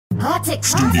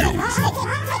Studios.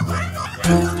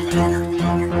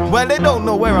 Well, they don't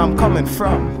know where I'm coming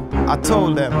from. I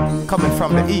told them, coming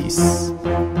from the east,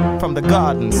 from the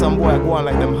garden, some boy go on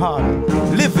like them hard.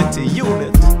 Liberty,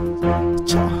 unit.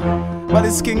 But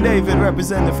it's King David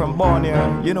representing from born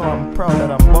here. You know I'm proud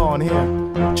that I'm born here.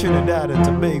 Trinidad and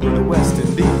Tobago, the West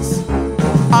Indies.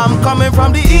 I'm coming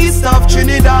from the east of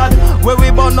Trinidad, where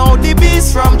we burn out the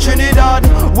beast from Trinidad.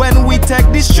 When we take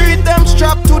the street, them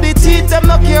strapped to the teeth. Them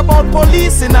not care about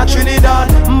police in a Trinidad,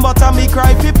 but I me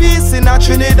cry for peace in a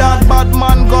Trinidad. Bad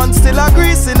man gun still a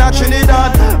grease in a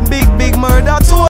Trinidad. Big murder too.